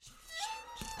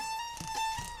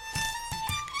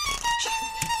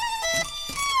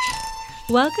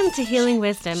Welcome to Healing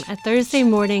Wisdom, a Thursday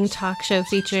morning talk show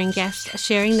featuring guests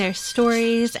sharing their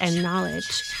stories and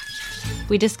knowledge.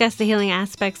 We discuss the healing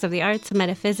aspects of the arts,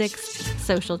 metaphysics,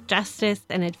 social justice,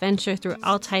 and adventure through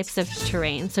all types of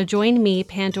terrain. So join me,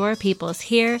 Pandora Peoples,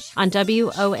 here on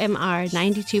WOMR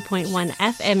 92.1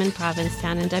 FM in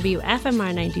Provincetown and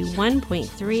WFMR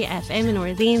 91.3 FM in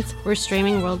Orleans. We're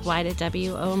streaming worldwide at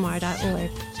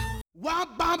WOMR.org.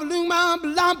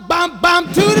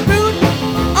 To the boot,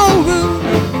 oh rude,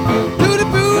 to the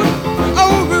boot,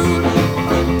 oh rude,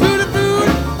 to the boot,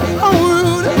 oh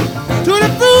rude, to the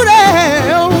boot,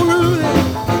 oh rude,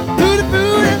 to the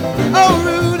boot, oh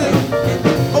rude,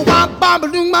 oh wop bop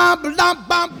doom bop bop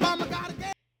bop bop.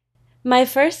 My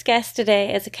first guest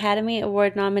today is Academy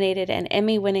Award-nominated and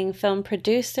Emmy-winning film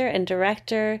producer and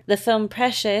director. The film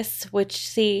Precious, which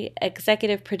she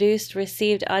executive produced,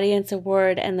 received Audience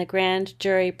Award and the Grand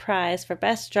Jury Prize for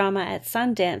Best Drama at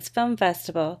Sundance Film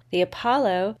Festival. The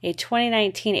Apollo, a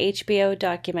 2019 HBO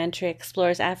documentary,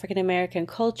 explores African-American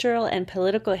cultural and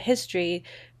political history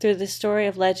through the story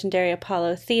of legendary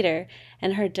Apollo Theater,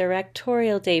 and her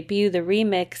directorial debut, the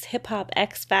remix Hip Hop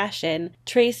X Fashion,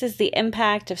 traces the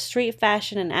impact of street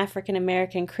fashion and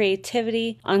African-American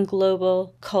creativity on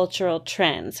global cultural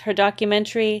trends. Her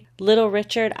documentary, Little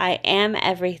Richard, I Am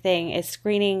Everything, is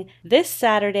screening this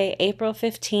Saturday, April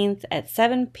 15th at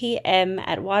 7 p.m.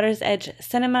 at Water's Edge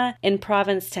Cinema in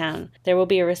Provincetown. There will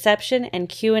be a reception and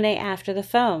Q&A after the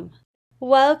film.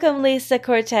 Welcome, Lisa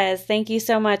Cortes. Thank you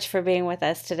so much for being with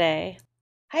us today.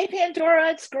 Hi,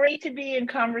 Pandora. It's great to be in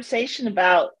conversation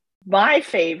about my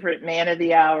favorite man of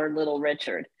the hour, Little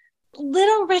Richard.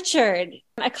 Little Richard,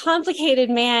 a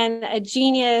complicated man, a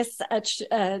genius, at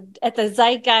the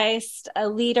zeitgeist, a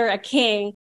leader, a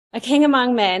king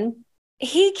among men.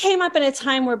 He came up in a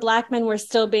time where Black men were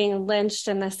still being lynched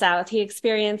in the South. He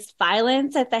experienced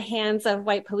violence at the hands of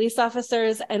white police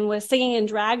officers and was singing in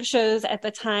drag shows at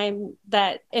the time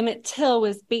that Emmett Till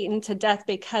was beaten to death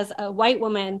because a white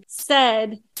woman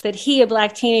said that he, a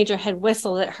Black teenager, had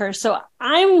whistled at her. So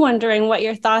I'm wondering what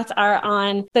your thoughts are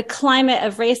on the climate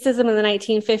of racism in the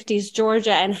 1950s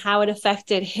Georgia and how it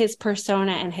affected his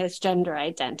persona and his gender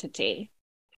identity.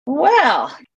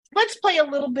 Well, let's play a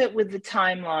little bit with the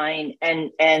timeline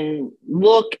and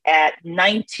look at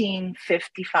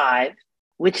 1955,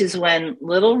 which is when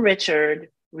Little Richard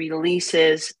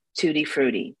releases Tutti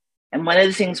Frutti. And one of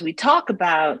the things we talk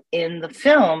about in the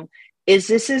film is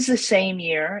this is the same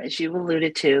year, as you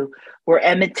alluded to, where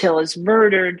Emmett Till is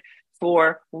murdered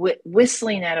for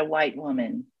whistling at a white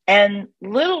woman. And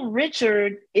Little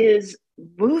Richard is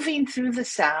moving through the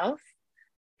South,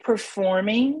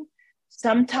 performing,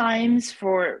 sometimes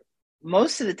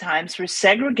most of the times for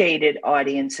segregated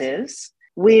audiences,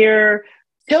 where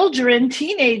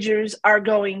teenagers are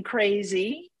going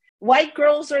crazy. White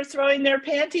girls are throwing their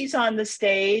panties on the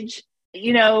stage.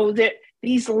 You know,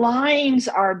 these lines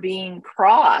are being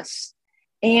crossed.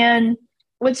 And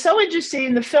what's so interesting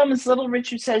in the film is Little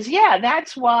Richard says, yeah,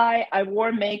 that's why I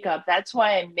wore makeup. That's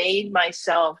why I made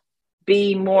myself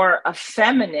be more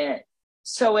effeminate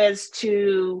so as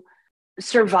to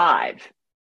survive.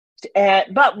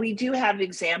 But we do have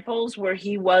examples where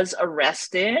he was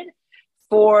arrested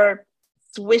for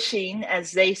swishing,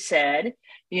 as they said,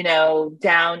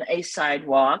 down a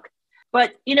sidewalk.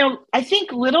 But, I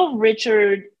think Little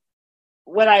Richard,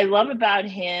 what I love about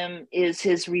him is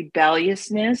his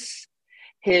rebelliousness,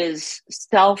 his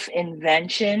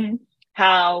self-invention,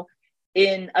 how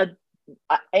in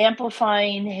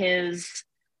amplifying his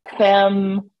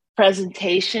femme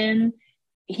presentation,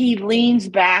 he leans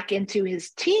back into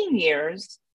his teen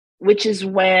years, which is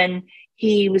when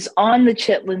he was on the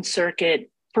Chitlin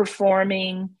circuit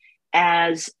performing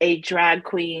as a drag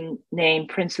queen named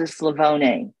Princess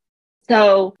Lavone.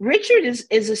 So Richard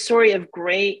is a story of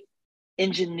great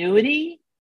ingenuity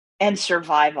and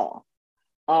survival,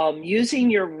 using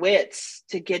your wits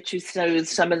to get you through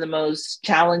some of the most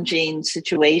challenging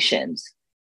situations.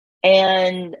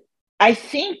 And I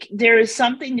think there is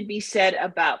something to be said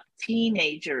about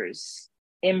teenagers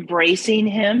embracing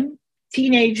him,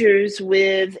 teenagers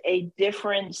with a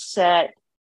different set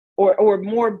or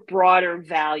more broader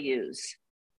values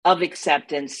of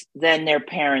acceptance than their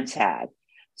parents had.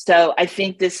 So I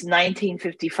think this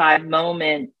 1955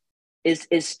 moment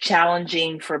is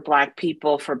challenging for Black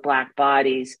people, for Black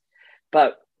bodies,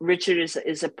 but Richard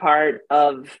is a part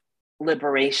of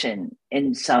liberation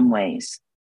in some ways.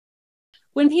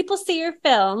 When people see your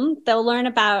film, they'll learn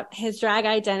about his drag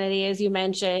identity, as you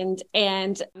mentioned,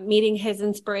 and meeting his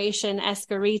inspiration,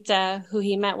 Escarita, who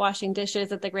he met washing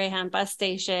dishes at the Greyhound bus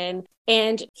station.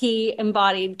 And he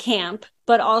embodied camp,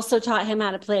 but also taught him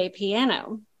how to play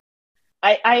piano.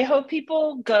 I hope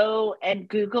people go and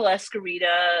Google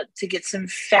Escarita to get some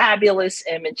fabulous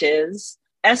images.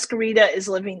 Escarita is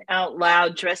living out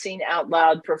loud, dressing out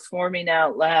loud, performing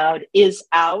out loud, is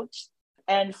out.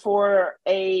 And for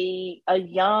a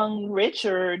young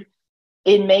Richard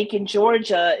in Macon,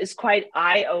 Georgia, is quite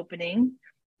eye-opening,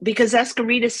 because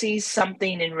Escarita sees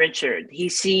something in Richard. He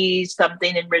sees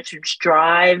something in Richard's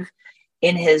drive,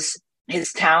 in his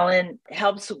talent,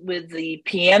 helps with the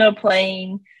piano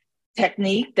playing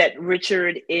technique that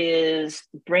Richard is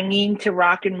bringing to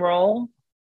rock and roll,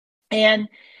 and,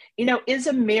 is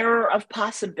a mirror of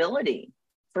possibility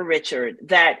for Richard,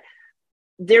 that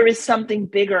there is something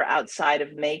bigger outside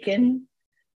of Macon,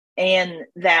 and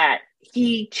that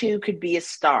he too could be a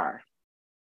star.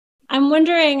 I'm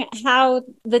wondering how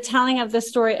the telling of the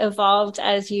story evolved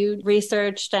as you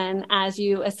researched and as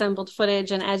you assembled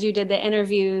footage and as you did the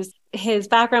interviews. His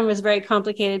background was very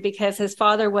complicated because his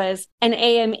father was an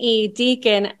AME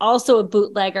deacon, also a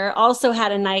bootlegger, also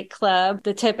had a nightclub,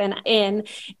 the Tip and Inn,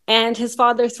 and his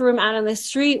father threw him out on the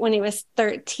street when he was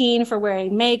 13 for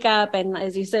wearing makeup and,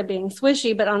 as you said, being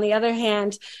swishy. But on the other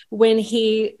hand, when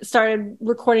he started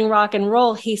recording rock and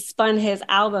roll, he spun his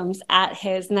albums at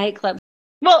his nightclub.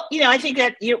 Well, I think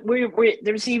that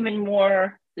there's even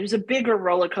more, there's a bigger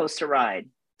roller coaster ride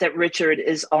that Richard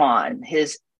is on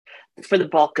for the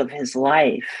bulk of his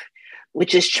life,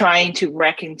 which is trying to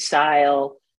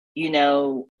reconcile,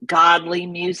 godly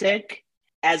music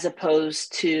as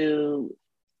opposed to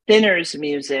sinner's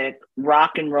music,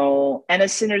 rock and roll, and a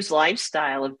sinner's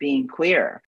lifestyle of being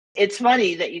queer. It's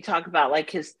funny that you talk about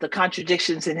like the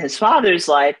contradictions in his father's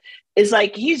life. Is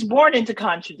like he's born into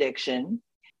contradiction.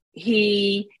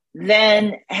 He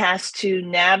then has to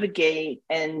navigate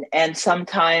and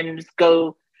sometimes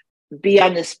go be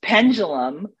on this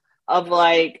pendulum of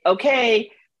like,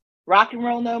 okay, rock and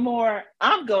roll no more.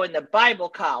 I'm going to Bible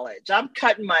college. I'm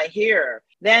cutting my hair.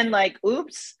 Then like,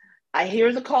 oops, I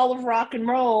hear the call of rock and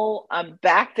roll. I'm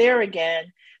back there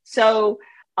again. So,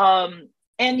 and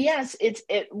yes,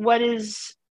 what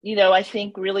is, I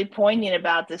think really poignant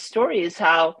about this story is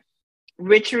how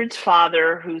Richard's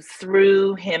father, who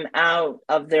threw him out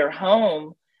of their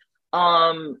home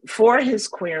for his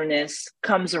queerness,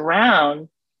 comes around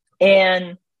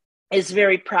and is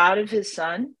very proud of his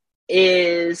son,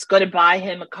 is going to buy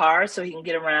him a car so he can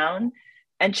get around.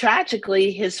 And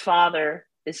tragically, his father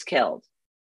is killed.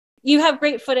 You have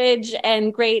great footage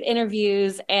and great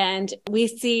interviews, and we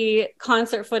see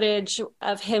concert footage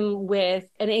of him with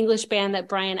an English band that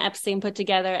Brian Epstein put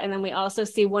together. And then we also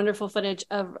see wonderful footage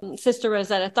of Sister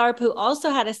Rosetta Tharpe, who also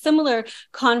had a similar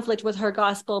conflict with her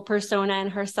gospel persona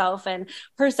and herself and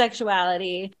her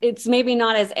sexuality. It's maybe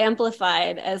not as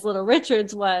amplified as Little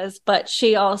Richard's was, but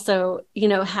she also,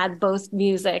 had both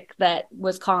music that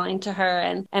was calling to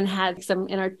her and had some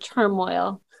inner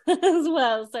turmoil as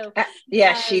well. So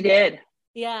she did.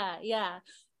 Yeah.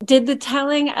 Did the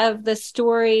telling of the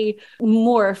story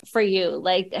morph for you?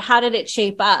 Like, how did it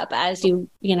shape up as you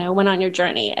went on your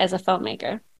journey as a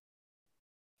filmmaker?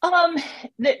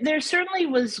 There certainly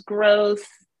was growth,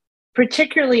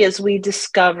 particularly as we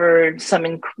discovered some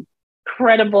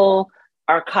incredible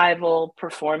archival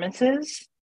performances,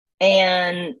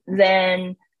 and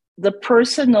then the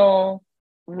personal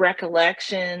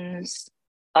recollections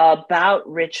about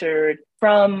Richard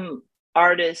from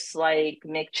artists like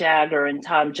Mick Jagger and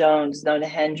Tom Jones, Nona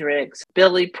Hendrix,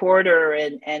 Billy Porter,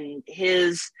 and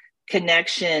his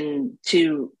connection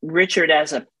to Richard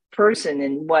as a person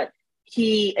and what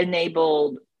he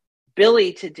enabled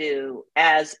Billy to do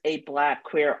as a Black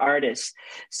queer artist.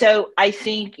 So I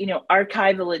think,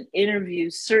 archival and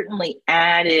interviews certainly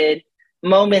added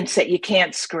moments that you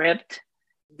can't script,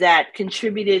 that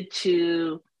contributed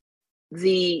to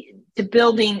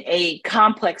building a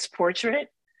complex portrait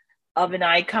of an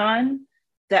icon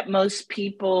that most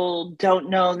people don't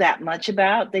know that much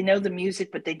about. They know the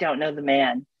music, but they don't know the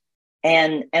man.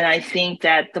 And I think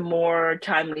that the more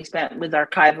time we spent with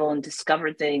archival and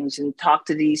discovered things and talked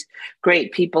to these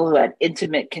great people who had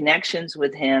intimate connections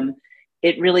with him,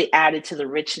 it really added to the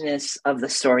richness of the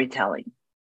storytelling.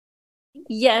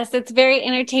 Yes, it's very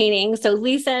entertaining. So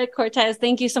Lisa Cortes,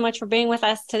 thank you so much for being with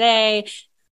us today.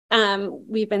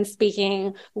 We've been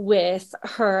speaking with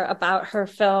her about her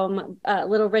film,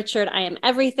 Little Richard, I Am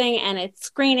Everything, and it's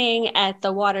screening at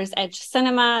the Water's Edge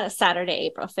Cinema, Saturday,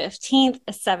 April 15th,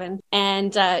 7th.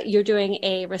 And you're doing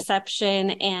a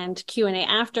reception and Q&A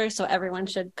after, so everyone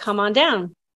should come on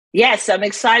down. Yes, I'm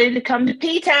excited to come to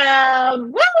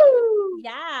P-Town. Woo!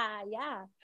 Yeah.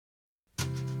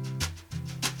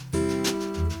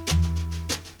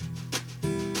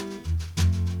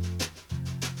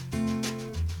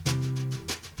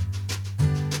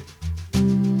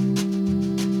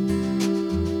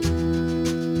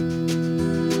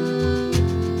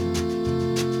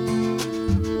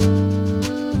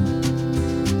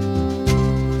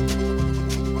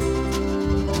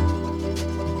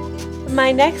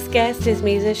 My next guest is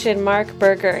musician Marc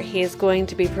Berger. He is going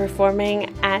to be performing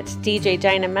at DJ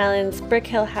Dinah Mellon's Brick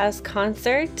Hill House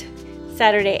concert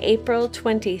Saturday, April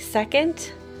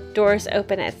 22nd. Doors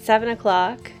open at 7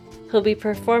 o'clock. He'll be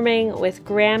performing with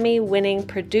Grammy-winning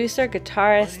producer,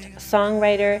 guitarist,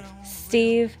 songwriter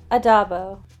Steve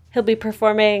Adabo. He'll be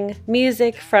performing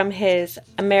music from his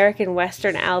American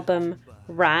Western album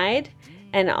Ride,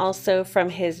 and also from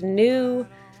his new,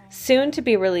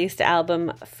 soon-to-be-released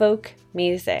album Folk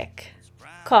Music.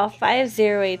 Call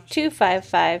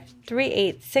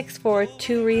 508-255-3864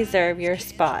 to reserve your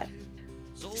spot.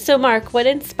 So Marc, what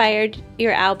inspired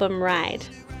your album Ride?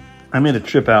 I made a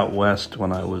trip out west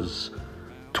when I was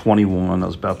 21. I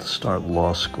was about to start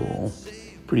law school.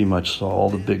 Pretty much saw all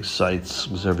the big sights,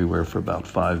 was everywhere for about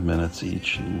 5 minutes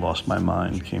each, and lost my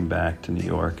mind, came back to New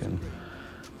York and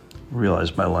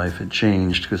realized my life had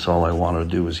changed because all I wanted to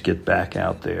do was get back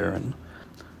out there. And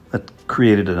that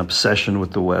created an obsession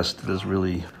with the West that has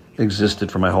really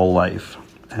existed for my whole life.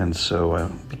 And so I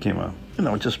became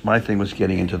just my thing was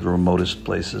getting into the remotest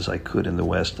places I could in the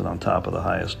West and on top of the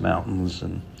highest mountains.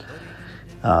 And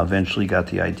eventually got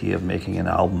the idea of making an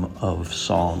album of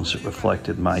songs that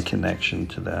reflected my connection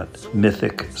to that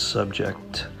mythic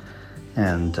subject.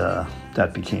 And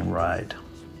that became Ride.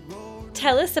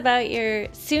 Tell us about your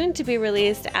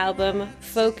soon-to-be-released album,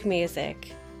 Folk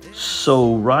Music.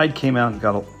 So Ride came out and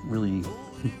got a really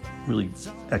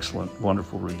excellent,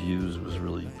 wonderful reviews. It was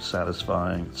really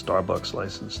satisfying. Starbucks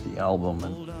licensed the album.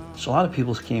 And so a lot of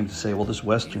people came to say, well, this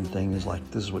Western thing is like,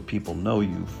 this is what people know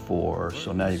you for,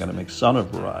 so now you're going to make Son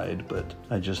of Ride. But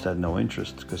I just had no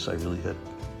interest because I really had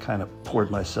kind of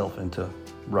poured myself into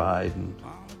Ride. And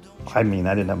I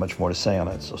didn't have much more to say on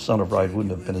it, so Son of Ride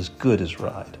wouldn't have been as good as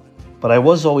Ride. But I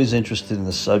was always interested in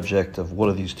the subject of what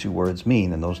do these two words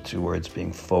mean, and those two words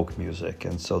being folk music.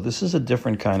 And so this is a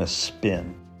different kind of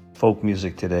spin. Folk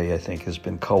music today, I think, has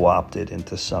been co-opted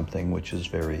into something which is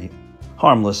very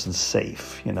harmless and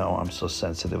safe. I'm so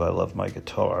sensitive, I love my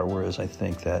guitar. Whereas I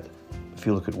think that if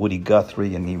you look at Woody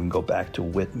Guthrie and even go back to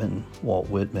Walt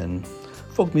Whitman,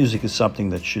 folk music is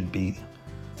something that should be,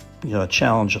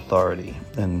 challenge authority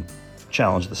and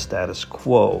challenge the status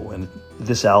quo. And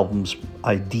this album's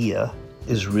idea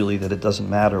is really that it doesn't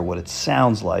matter what it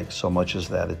sounds like so much as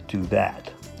that it do that.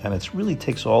 And it really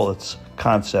takes all its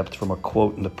concept from a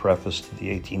quote in the preface to the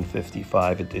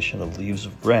 1855 edition of Leaves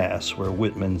of Grass, where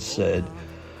Whitman said,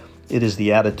 "It is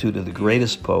the attitude of the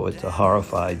greatest poet to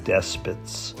horrify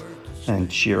despots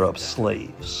and cheer up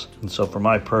slaves." And so for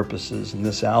my purposes in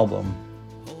this album,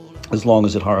 as long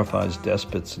as it horrifies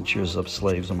despots and cheers up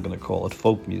slaves, I'm going to call it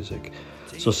folk music.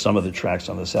 So some of the tracks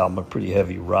on this album are pretty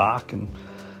heavy rock, and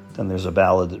then there's a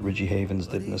ballad that Richie Havens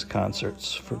did in his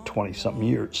concerts for 20-something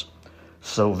years.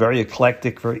 So very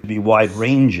eclectic, very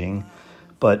wide-ranging,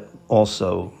 but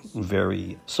also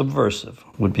very subversive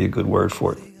would be a good word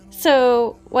for it.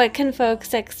 So what can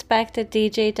folks expect at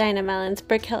DJ Dinah Mellon's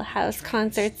Brick Hill House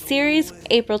concert series,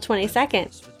 April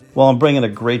 22nd? Well, I'm bringing a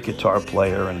great guitar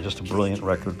player and just a brilliant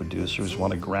record producer who's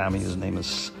won a Grammy. His name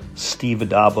is Steve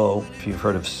Adabo. If you've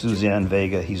heard of Suzanne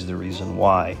Vega, he's the reason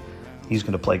why. He's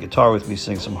going to play guitar with me,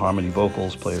 sing some harmony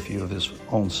vocals, play a few of his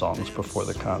own songs before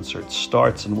the concert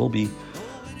starts, and we'll be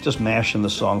just mashing the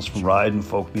songs from Ride and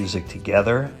folk music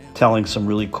together, telling some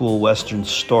really cool Western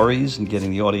stories and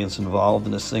getting the audience involved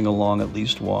in a sing-along, at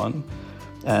least one.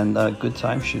 And a good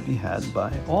time should be had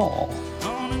by all.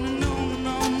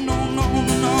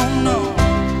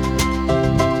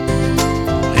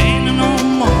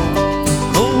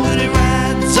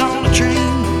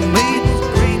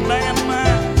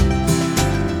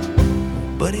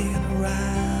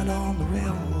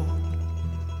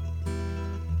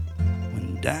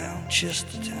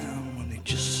 Chestertown when they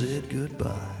just said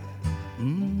goodbye.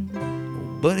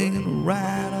 Nobody gonna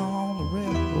ride on the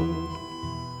railroad.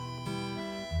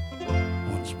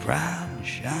 One's proud and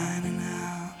shining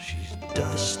out, she's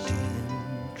dusty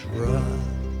and dry.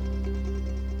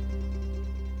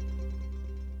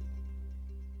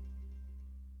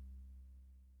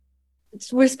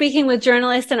 We're speaking with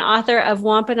journalist and author of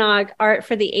Wampanoag Art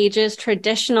for the Ages,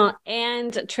 Traditional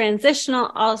and Transitional,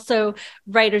 also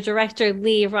writer-director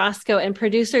Lee Roscoe, and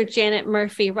producer Janet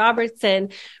Murphy Robertson.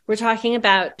 We're talking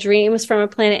about Dreams from a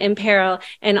Planet in Peril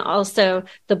and also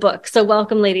the book. So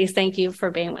welcome, ladies. Thank you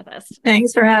for being with us.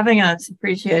 Thanks for having us.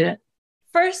 Appreciate it.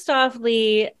 First off,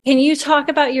 Lee, can you talk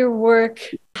about your work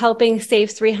helping save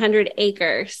 300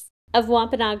 acres of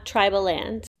Wampanoag tribal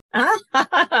land?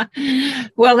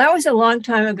 Well, that was a long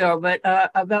time ago, but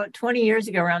about 20 years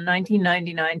ago, around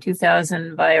 1999,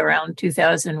 2000, by around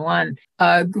 2001,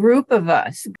 a group of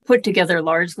us, put together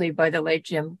largely by the late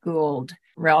Jim Gould,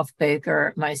 Ralph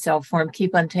Baker, myself, formed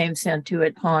Keep Untamed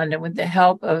Santuit Pond. And with the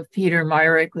help of Peter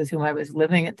Myrick, with whom I was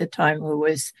living at the time, who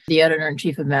was the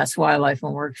editor-in-chief of Mass Wildlife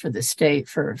and worked for the state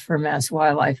for Mass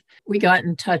Wildlife, we got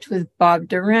in touch with Bob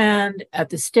Durand at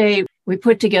the state. We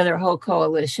put together a whole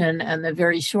coalition, and the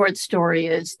very short story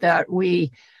is that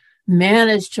we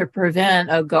managed to prevent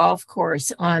a golf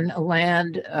course on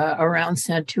land around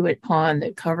Santuit Pond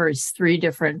that covers 3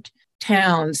 different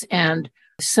towns, and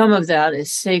some of that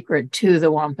is sacred to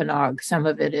the Wampanoag. Some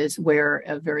of it is where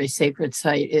a very sacred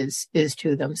site is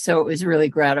to them. So it was really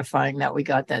gratifying that we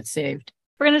got that saved.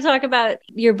 We're going to talk about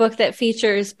your book that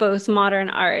features both modern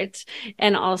art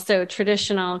and also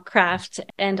traditional craft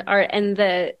and art, and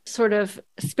the sort of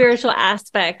spiritual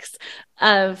aspects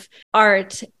of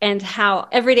art and how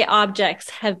everyday objects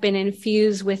have been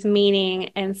infused with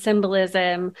meaning and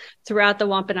symbolism throughout the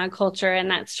Wampanoag culture. And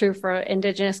that's true for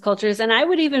Indigenous cultures. And I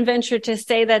would even venture to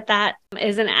say that that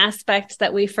is an aspect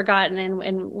that we've forgotten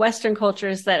in Western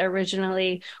cultures that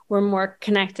originally were more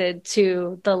connected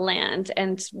to the land.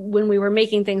 And when we were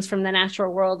making things from the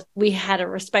natural world, we had a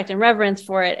respect and reverence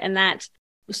for it. And that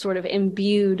sort of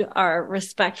imbued our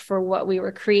respect for what we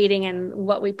were creating and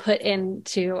what we put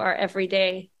into our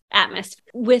everyday atmosphere.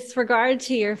 With regard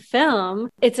to your film,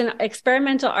 it's an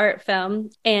experimental art film,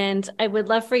 and I would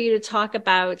love for you to talk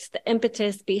about the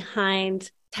impetus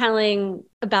behind telling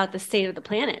about the state of the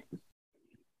planet.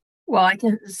 Well, I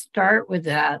can start with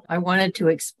that. I wanted to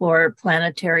explore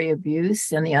planetary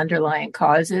abuse and the underlying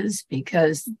causes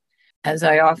because, as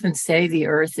I often say, the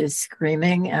Earth is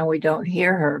screaming and we don't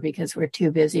hear her because we're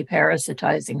too busy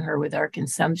parasitizing her with our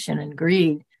consumption and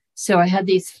greed. So I had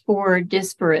these 4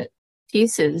 disparate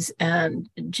pieces, and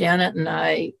Janet and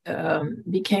I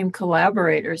became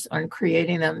collaborators on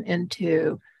creating them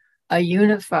into a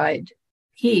unified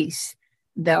piece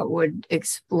that would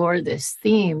explore this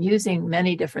theme using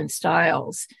many different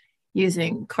styles,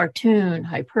 using cartoon,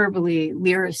 hyperbole,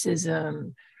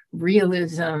 lyricism,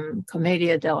 realism,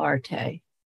 commedia dell'arte.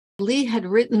 Lee had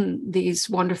written these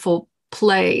wonderful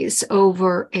plays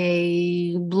over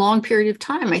a long period of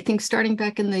time, I think starting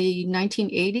back in the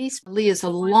 1980s. Lee is a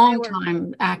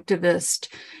long-time activist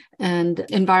and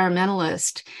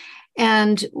environmentalist.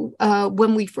 And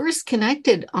when we first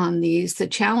connected on these, the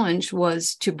challenge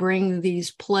was to bring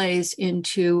these plays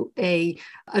into a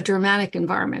dramatic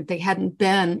environment. They hadn't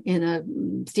been in a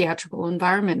theatrical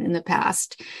environment in the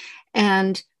past.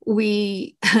 And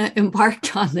we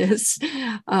embarked on this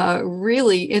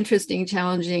really interesting,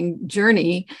 challenging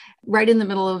journey right in the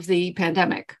middle of the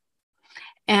pandemic.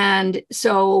 And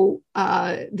so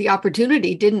the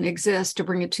opportunity didn't exist to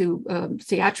bring it to a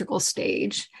theatrical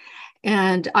stage.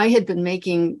 And I had been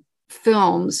making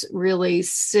films really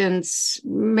since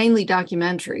mainly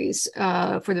documentaries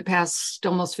for the past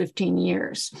almost 15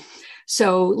 years.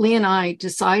 So Lee and I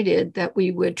decided that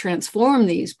we would transform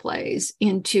these plays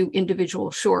into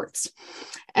individual shorts.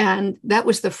 And that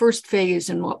was the first phase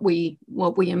in what we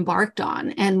embarked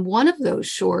on. And one of those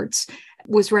shorts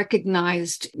was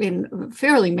recognized in a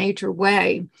fairly major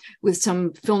way with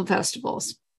some film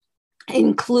festivals,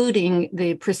 including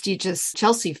the prestigious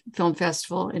Chelsea Film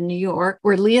Festival in New York,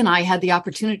 where Lee and I had the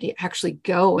opportunity to actually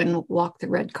go and walk the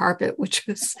red carpet, which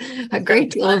was a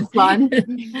great deal of fun,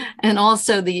 and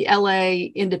also the LA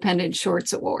Independent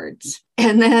Shorts Awards.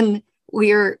 And then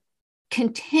we're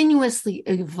continuously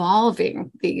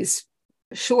evolving these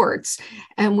shorts,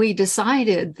 and we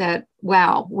decided that,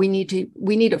 wow, we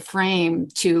need a frame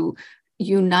to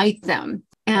unite them.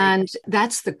 And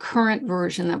that's the current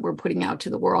version that we're putting out to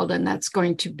the world. And that's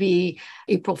going to be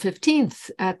April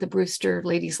 15th at the Brewster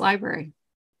Ladies Library.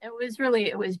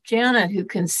 It was Janet who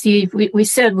conceived, we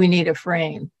said we need a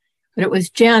frame, but it was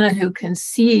Janet who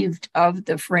conceived of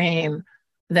the frame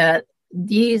that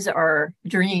these are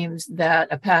dreams that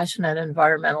a passionate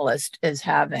environmentalist is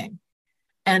having.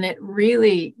 And it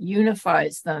really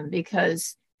unifies them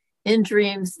because in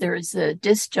dreams, there's a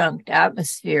disjunct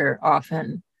atmosphere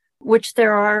often, which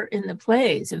there are in the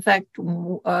plays. In fact,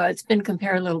 it's been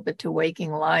compared a little bit to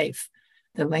Waking Life,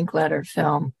 the Linklater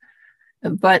film.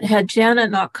 But had Janet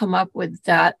not come up with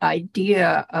that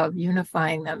idea of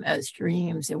unifying them as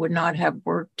dreams, it would not have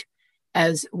worked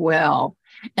as well.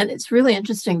 And it's really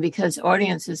interesting because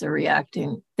audiences are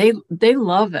reacting. They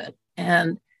love it.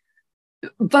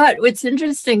 But what's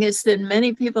interesting is that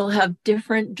many people have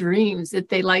different dreams that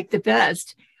they like the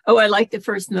best. Oh, I like the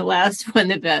first and the last one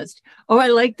the best. Oh, I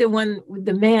like the one with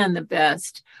the man the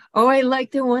best. Oh, I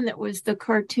like the one that was the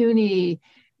cartoony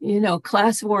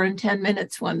class war in 10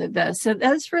 minutes won the best. So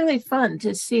that's really fun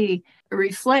to see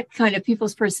reflect kind of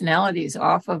people's personalities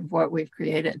off of what we've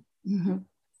created. Mm-hmm.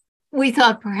 We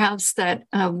thought perhaps that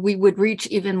we would reach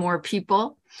even more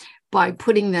people by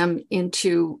putting them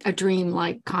into a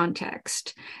dream-like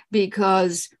context,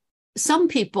 because some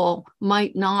people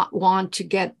might not want to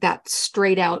get that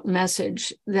straight out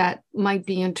message that might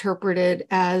be interpreted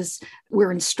as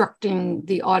we're instructing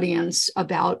the audience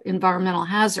about environmental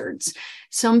hazards.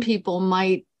 Some people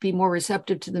might be more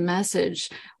receptive to the message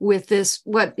with this,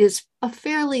 what is a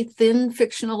fairly thin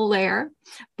fictional layer,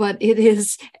 but it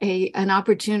is an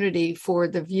opportunity for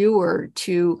the viewer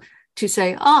to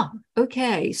say,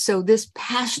 okay, so this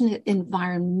passionate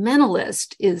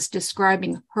environmentalist is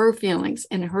describing her feelings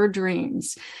and her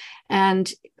dreams.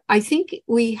 And I think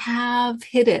we have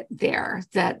hit it there,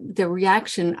 that the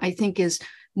reaction, I think, is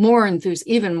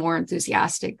even more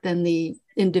enthusiastic than the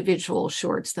individual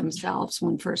shorts themselves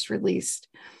when first released.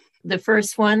 The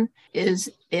first one is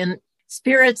in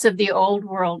Spirits of the Old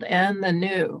World and the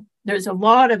New. There's a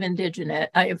lot of indigenous.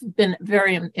 I have been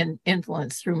very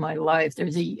influenced through my life.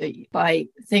 By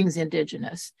things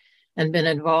indigenous and been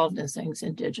involved in things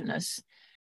indigenous.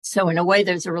 So in a way,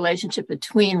 there's a relationship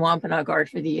between Wampanoag art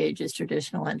for the ages,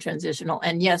 traditional and transitional.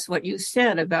 And yes, what you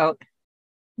said about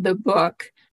the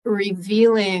book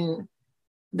revealing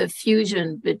the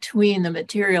fusion between the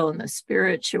material and the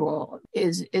spiritual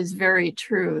is very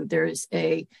true. There's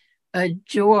a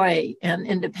joy and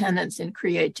independence and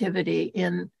creativity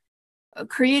in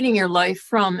creating your life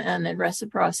from and in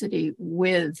reciprocity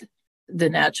with the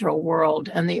natural world.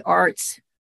 And the arts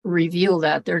reveal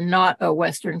that. They're not a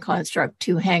Western construct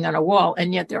to hang on a wall.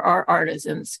 And yet there are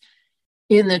artisans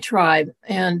in the tribe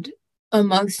and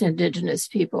amongst indigenous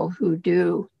people who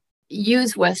do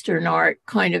use Western art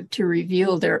kind of to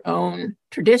reveal their own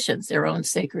traditions, their own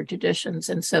sacred traditions.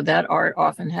 And so that art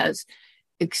often has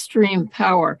extreme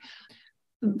power.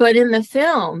 But in the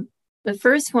film, the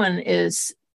first one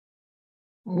is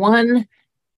one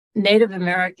Native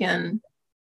American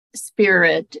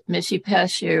spirit,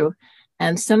 Mishipeshu,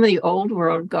 and some of the old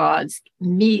world gods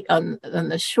meet on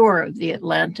the shore of the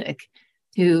Atlantic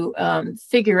to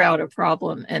figure out a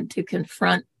problem and to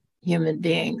confront human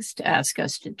beings, to ask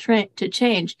us to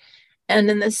change. And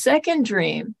in the second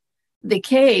dream, the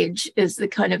cage is the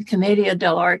kind of commedia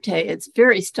dell'arte. It's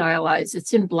very stylized.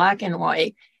 It's in black and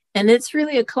white. And it's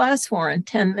really a class war in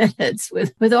 10 minutes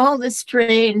with all this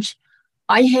strange,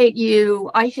 I hate you,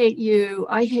 I hate you,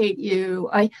 I hate you,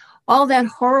 all that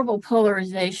horrible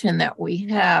polarization that we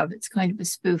have. It's kind of a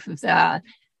spoof of that.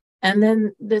 And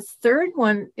then the third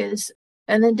one is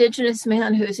an indigenous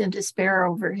man who's in despair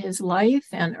over his life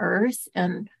and earth.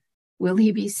 And will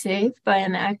he be saved by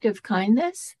an act of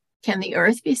kindness? Can the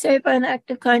earth be saved by an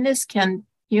act of kindness? Can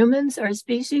humans, our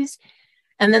species?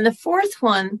 And then the fourth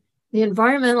one, the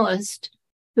environmentalist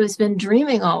who's been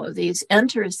dreaming all of these,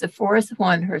 enters the fourth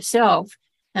one herself.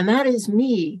 And that is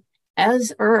me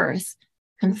as Earth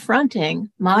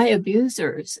confronting my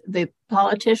abusers, the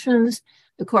politicians,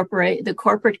 the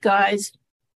corporate guys,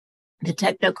 the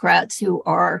technocrats who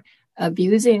are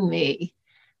abusing me.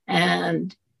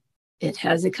 And it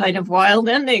has a kind of wild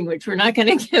ending, which we're not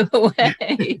going to give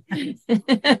away.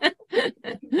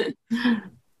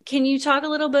 Can you talk a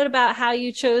little bit about how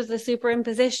you chose the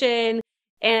superimposition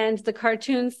and the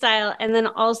cartoon style, and then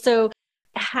also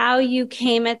how you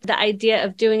came at the idea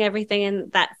of doing everything in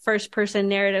that first-person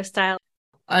narrative style?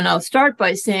 And I'll start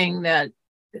by saying that,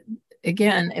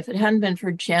 again, if it hadn't been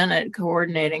for Janet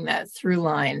coordinating that through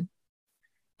line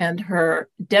and her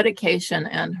dedication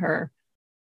and her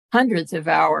hundreds of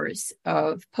hours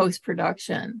of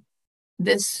post-production,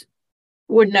 this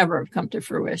would never have come to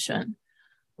fruition.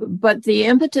 But the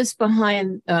impetus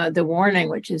behind The Warning,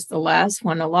 which is the last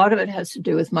one, a lot of it has to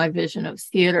do with my vision of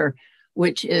theater,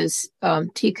 which is a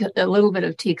little bit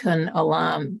of Tikkun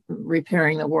Olam,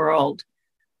 repairing the world.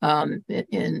 I'm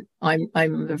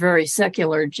a very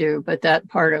secular Jew, but that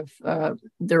part of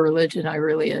the religion I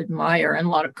really admire, and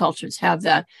a lot of cultures have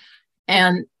that.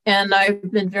 And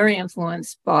I've been very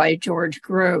influenced by George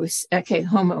Gross, Ecce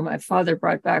Homo, my father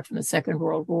brought back from the Second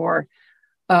World War.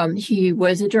 He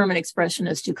was a German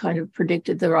expressionist who kind of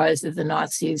predicted the rise of the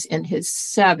Nazis in his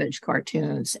savage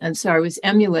cartoons. And so I was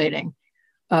emulating,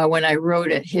 when I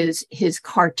wrote it, his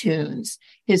cartoons,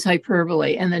 his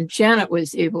hyperbole. And then Janet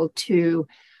was able to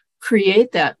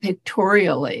create that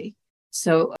pictorially.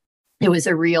 So it was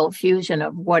a real fusion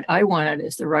of what I wanted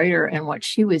as the writer and what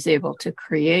she was able to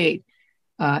create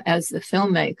as the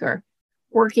filmmaker.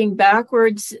 Working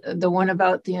backwards, the one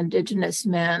about the indigenous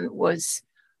men was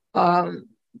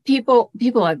people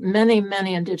have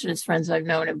many Indigenous friends I've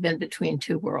known have been between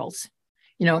two worlds.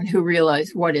 and who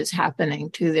realize what is happening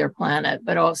to their planet,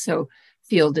 but also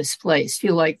feel displaced,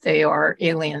 feel like they are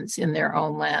aliens in their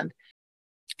own land.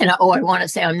 And I want to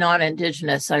say I'm not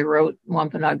Indigenous. I wrote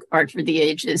Wampanoag Art for the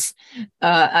Ages.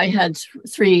 I had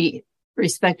 3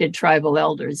 respected tribal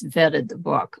elders vetted the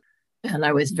book, and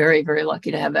I was very, very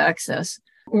lucky to have access.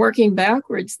 Working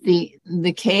backwards,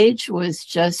 the cage was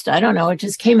just, I don't know, it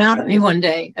just came out of me one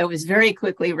day. It was very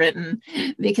quickly written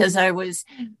because I was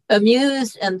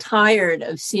amused and tired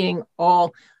of seeing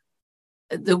all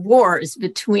the wars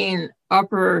between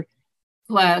upper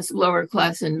class, lower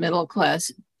class, and middle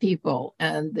class people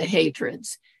and the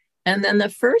hatreds. And then the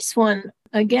first one,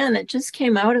 again, it just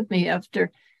came out of me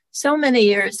after so many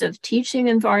years of teaching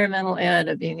environmental ed,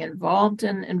 of being involved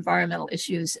in environmental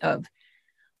issues, of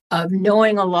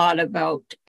knowing a lot about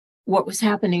what was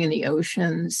happening in the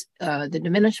oceans, the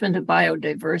diminishment of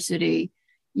biodiversity.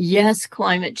 Yes,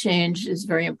 climate change is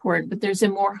very important, but there's a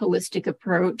more holistic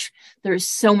approach. There's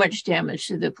so much damage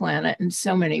to the planet in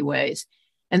so many ways.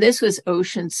 And this was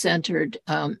ocean-centered.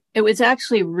 It was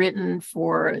actually written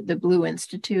for the Blue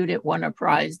Institute. It won a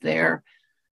prize there.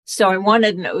 So I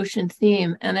wanted an ocean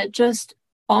theme, and it just,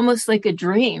 almost like a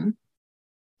dream,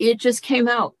 it just came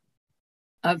out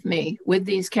of me with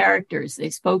these characters.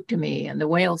 They spoke to me, and the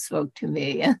whales spoke to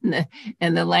me,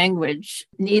 and the language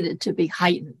needed to be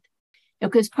heightened.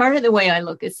 Because part of the way I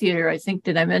look at theater, I think,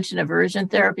 did I mention aversion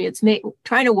therapy? It's me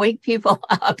trying to wake people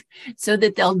up so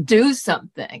that they'll do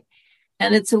something.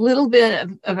 And it's a little bit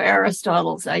of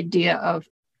Aristotle's idea of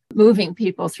moving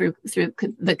people through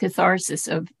the catharsis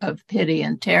of pity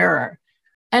and terror,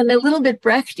 and a little bit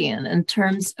Brechtian in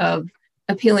terms of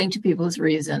appealing to people's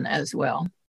reason as well.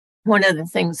 One of the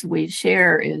things we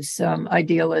share is some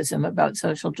idealism about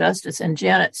social justice, and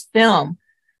Janet's film,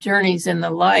 Journeys in the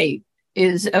Light,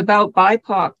 is about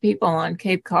BIPOC people on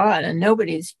Cape Cod, and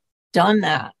nobody's done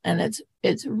that. And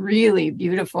it's really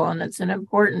beautiful, and it's an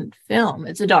important film.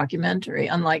 It's a documentary,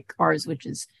 unlike ours, which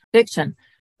is fiction.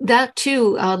 That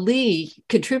too, Lee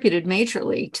contributed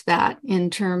majorly to that in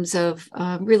terms of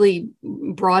really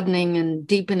broadening and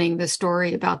deepening the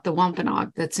story about the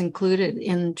Wampanoag that's included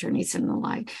in Journeys in the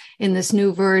Light. In this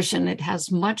new version, it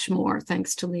has much more,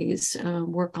 thanks to Lee's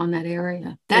work on that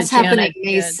area. That's happening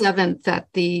May 7th at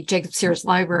the Jacob Sears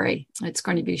Library. It's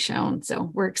going to be shown,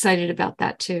 so we're excited about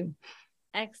that too.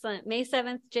 Excellent. May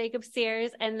 7th, Jacob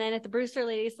Sears, and then at the Brewster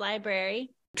Ladies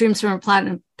Library. Dreams from a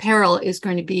Platinum Peril is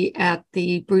going to be at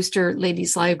the Brewster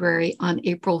Ladies Library on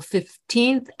April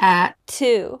 15th at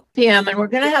 2 p.m. And we're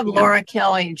going to have Laura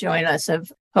Kelly join us of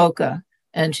HOCA,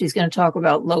 and she's going to talk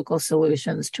about local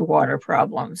solutions to water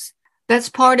problems. That's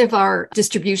part of our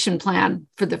distribution plan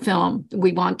for the film.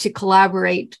 We want to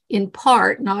collaborate in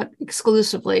part, not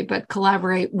exclusively, but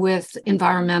collaborate with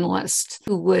environmentalists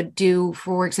who would do,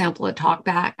 for example, a talk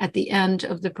back at the end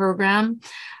of the program,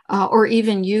 or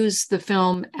even use the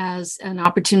film as an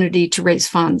opportunity to raise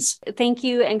funds. Thank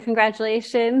you and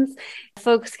congratulations.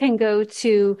 Folks can go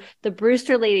to the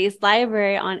Brewster Ladies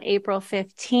Library on April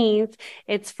 15th.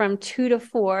 It's from 2 to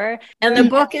 4. And the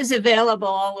book is available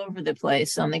all over the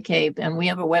place on the Cape. And we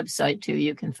have a website too.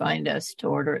 You can find us to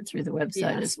order it through the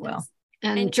website as well.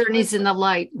 And Journeys in the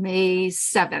Light, May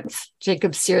 7th,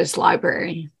 Jacob Sears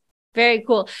Library. Very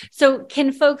cool. So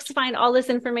can folks find all this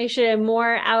information and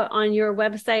more out on your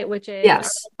website, which is?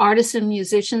 Yes,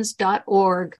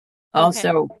 artisanmusicians.org.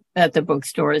 Also at the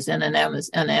bookstores and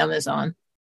Amazon.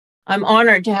 I'm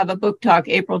honored to have a book talk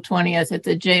April 20th at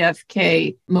the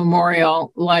JFK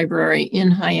Memorial Library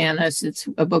in Hyannis. It's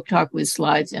a book talk with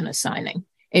slides and a signing.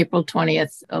 April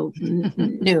 20th,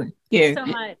 noon. Thank you so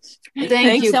much.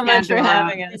 Thanks so much for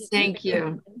having us. Thank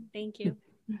you. Thank you.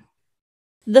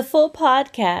 The full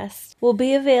podcast will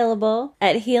be available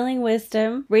at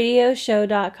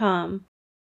healingwisdomradioshow.com.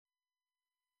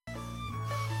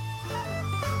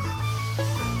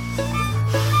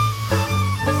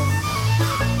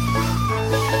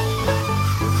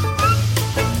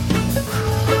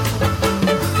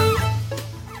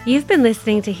 You've been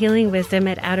listening to Healing Wisdom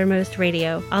at Outermost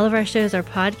Radio. All of our shows are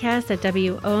podcasts at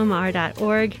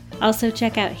WOMR.org. Also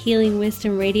check out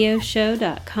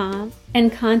healingwisdomradioshow.com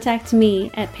and contact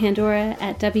me at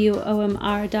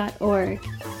pandora@WOMR.org.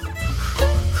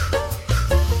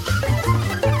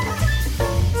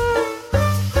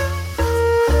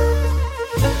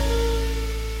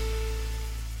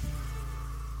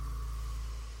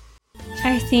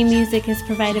 Our theme music is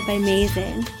provided by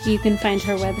Mason. You can find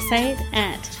her website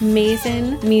at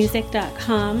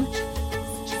masonmusic.com.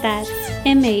 That's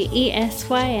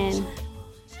MAESYN.